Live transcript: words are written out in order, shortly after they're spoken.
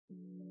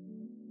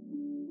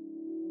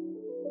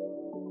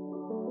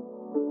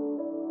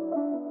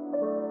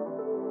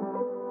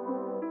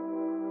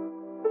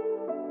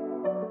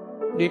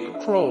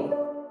Kroll.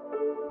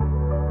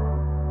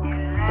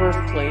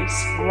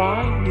 Birthplace,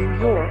 Rye, New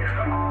York,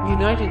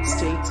 United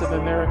States of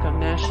America.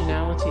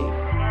 Nationality,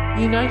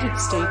 United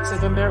States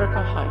of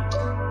America. Height,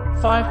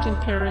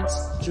 5'10".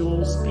 Parents,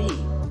 Jules B.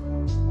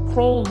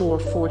 Kroll, more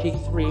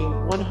 43,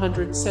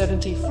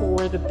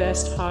 174. The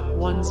best Hot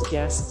Ones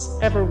guests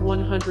ever,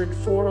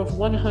 104 of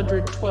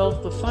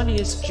 112. The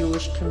funniest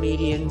Jewish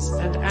comedians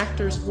and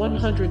actors,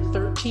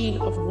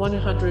 113 of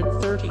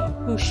 130.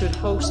 Who should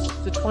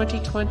host the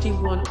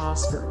 2021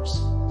 Oscars?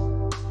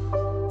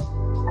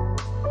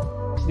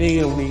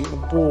 Naomi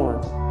Aborn.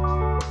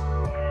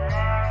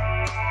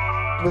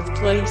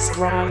 Birthplace,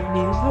 Rye,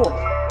 New York,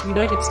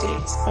 United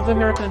States of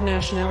America.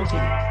 Nationality,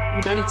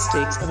 United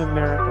States of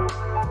America.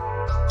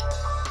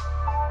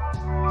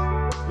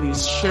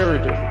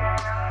 Sheridan.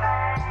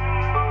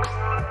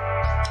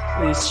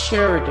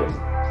 Sheridan.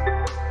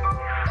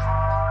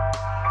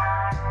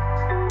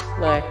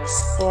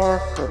 Lex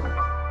Barker.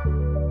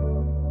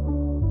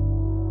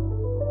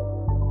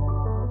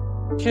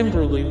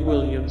 Kimberly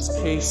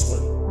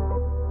Williams-Paisley.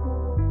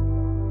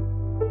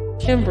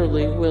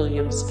 Kimberly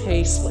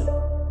Williams-Paisley.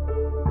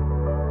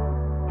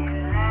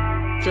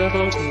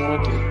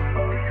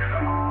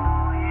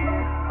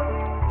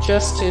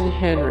 Justine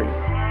Henry.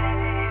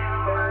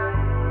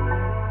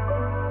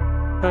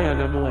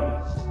 Diana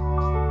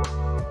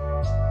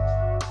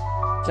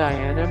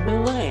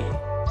Millay.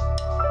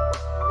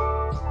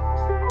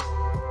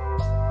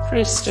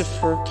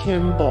 Christopher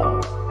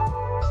Kimball.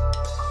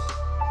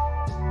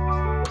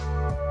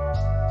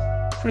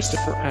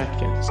 Christopher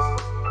Atkins.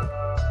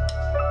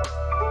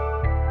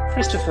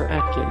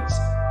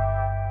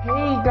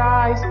 Hey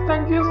guys,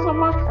 thank you so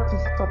much for the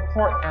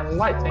support and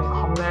likes and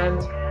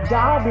comments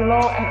down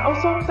below, and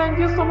also thank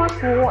you so much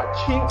for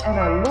watching, and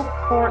I look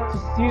forward to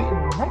see you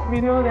in the next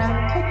video. Then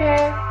take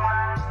care,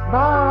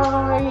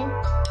 bye.